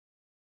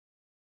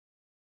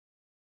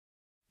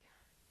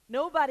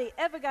Nobody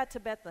ever got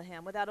to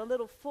Bethlehem without a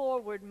little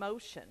forward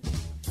motion.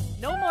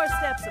 No more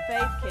steps of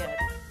faith, kid.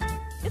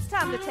 It's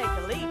time to take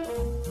a leap.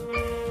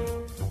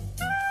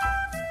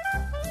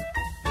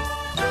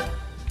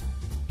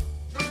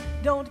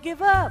 Don't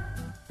give up.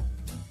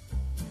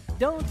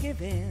 Don't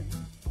give in.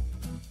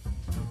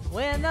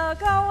 When the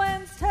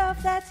going's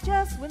tough, that's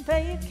just when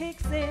faith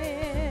kicks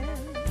in.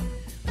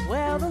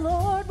 Well, the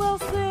Lord will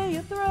see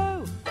you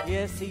through.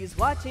 Yes, He's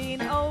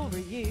watching over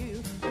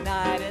you.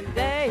 Night and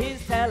day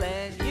He's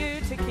telling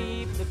you to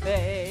keep the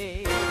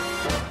faith.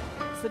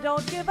 So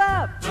don't give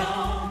up.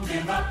 Don't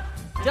give up.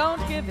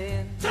 Don't give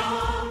in.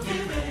 Don't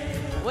give in.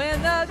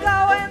 When the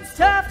going's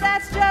tough,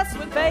 that's just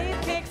when faith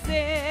kicks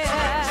in.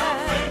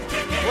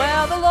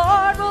 Well, the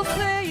Lord will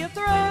see you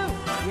through.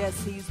 Yes,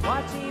 He's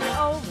watching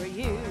over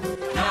you.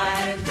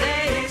 Night and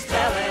day He's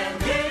telling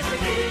you to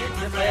keep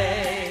the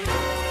faith.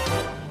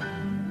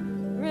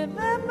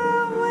 Remember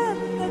when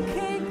the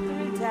king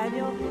threw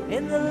Daniel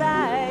in the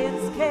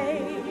lion's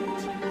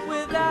cage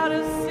without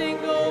a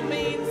single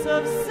means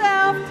of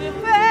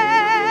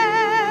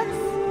self-defense?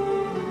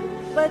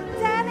 But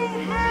Danny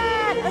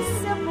had a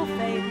simple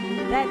faith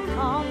that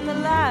calmed the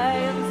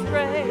lion's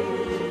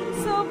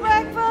rage. So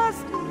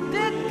breakfast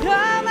didn't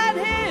come at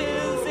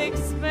his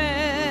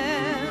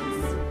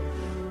expense.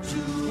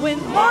 When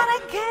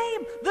morning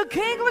came, the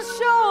king was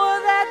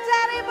sure that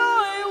Danny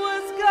boy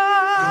was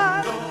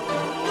gone.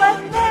 But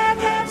there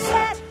Dan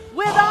sat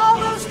with all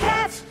those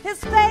cats. His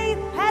faith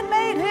had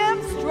made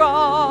him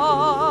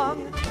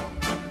strong.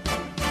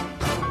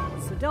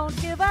 So don't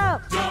give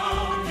up.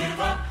 Don't give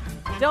up.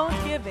 Don't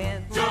give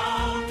in.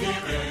 Don't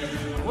give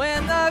in.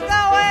 When the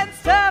going's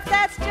tough,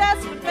 that's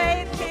just when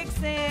faith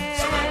kicks in.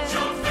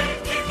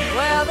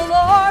 Well, the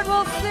Lord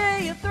will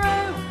see you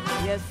through.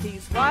 Yes,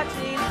 He's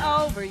watching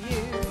over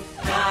you.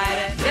 Night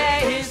and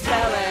day He's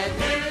telling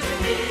you to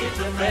keep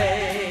the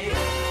faith.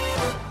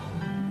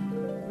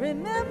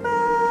 Remember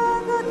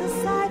the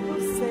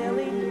disciples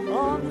sailing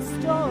on the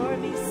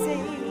stormy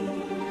sea.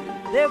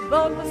 Their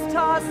boat was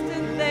tossed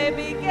and they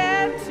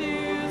began to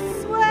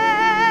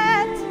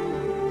sweat.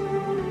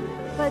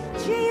 But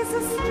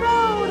Jesus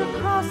strode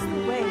across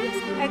the waves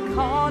and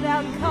called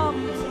out,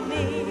 "Come to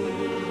me."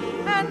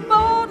 And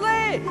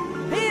boldly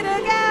Peter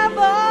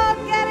gambled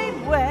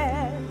getting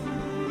wet.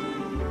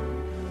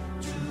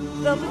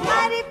 The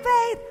mighty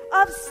faith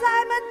of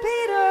Simon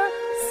Peter,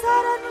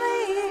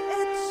 suddenly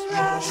it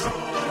shrunk.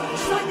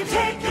 So you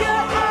take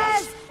your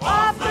eyes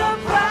off the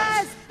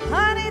prize,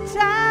 honey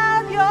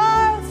child,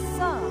 your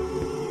son.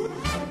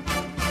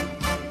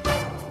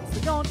 So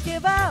don't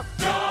give up.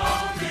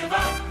 Don't give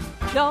up.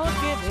 Don't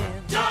give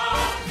in.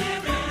 Don't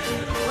give in.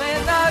 When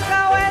the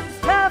going's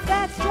tough,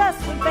 that's just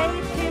when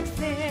faith kicks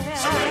in.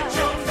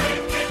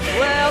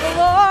 Well, the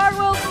Lord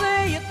will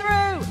see you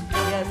through.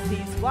 Yes,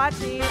 He's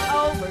watching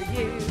over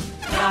you.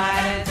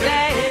 Night and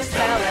day He's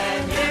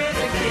telling you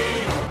to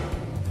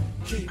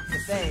keep the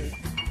faith.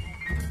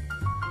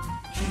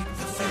 Keep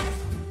the faith.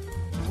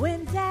 When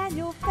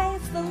Daniel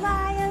faced the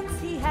lions,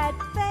 he had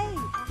faith.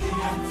 He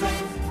had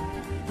faith.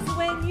 So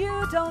when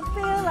you don't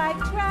feel like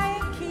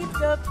trying, keep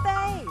the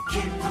faith.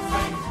 Keep the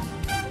faith.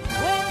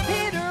 When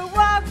Peter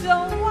walked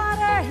on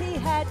water, he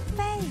had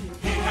faith.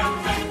 He had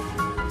faith.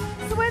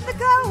 So when the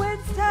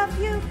going's tough,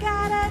 you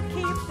gotta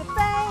keep the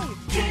faith.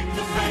 Keep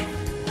the faith.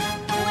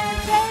 When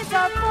days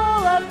are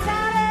full of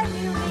doubt and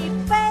you need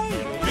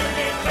faith. You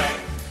need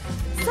faith.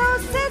 So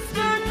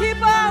sister, keep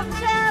on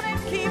shouting,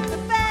 keep the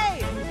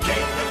faith.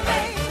 Keep the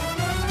faith.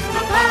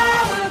 The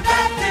power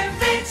that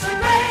defeats the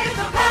grave,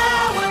 the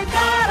power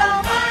God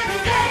Almighty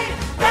gave.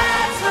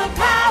 That's the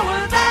power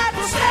that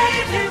will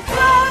save you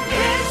from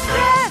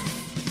distress,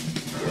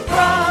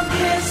 from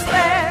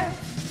despair.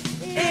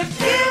 If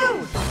you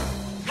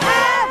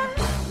have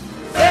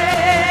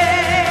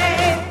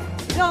faith,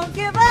 don't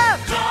give up.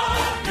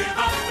 Don't give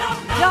up.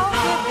 Don't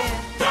give in.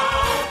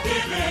 Don't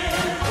give in.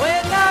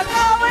 When the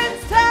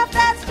going's tough,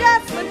 that's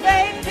just when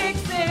faith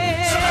kicks in.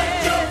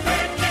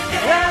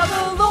 Well,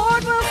 the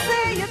Lord will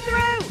see you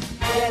through.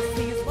 Yes,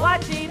 He's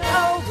watching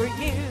over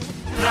you.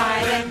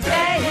 Night and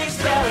day He's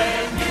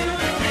telling you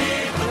to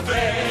keep the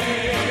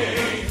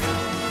faith.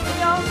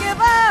 Don't give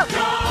up.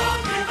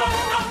 Don't give up.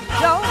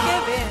 Don't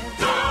give in.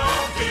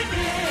 Don't give in.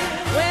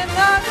 When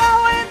the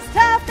going's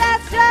tough,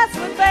 that's just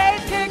when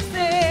faith kicks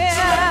in.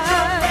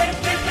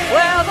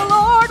 Well, the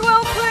Lord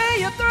will see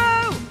you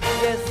through.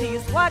 Yes,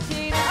 He's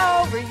watching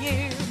over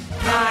you.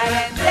 Night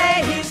and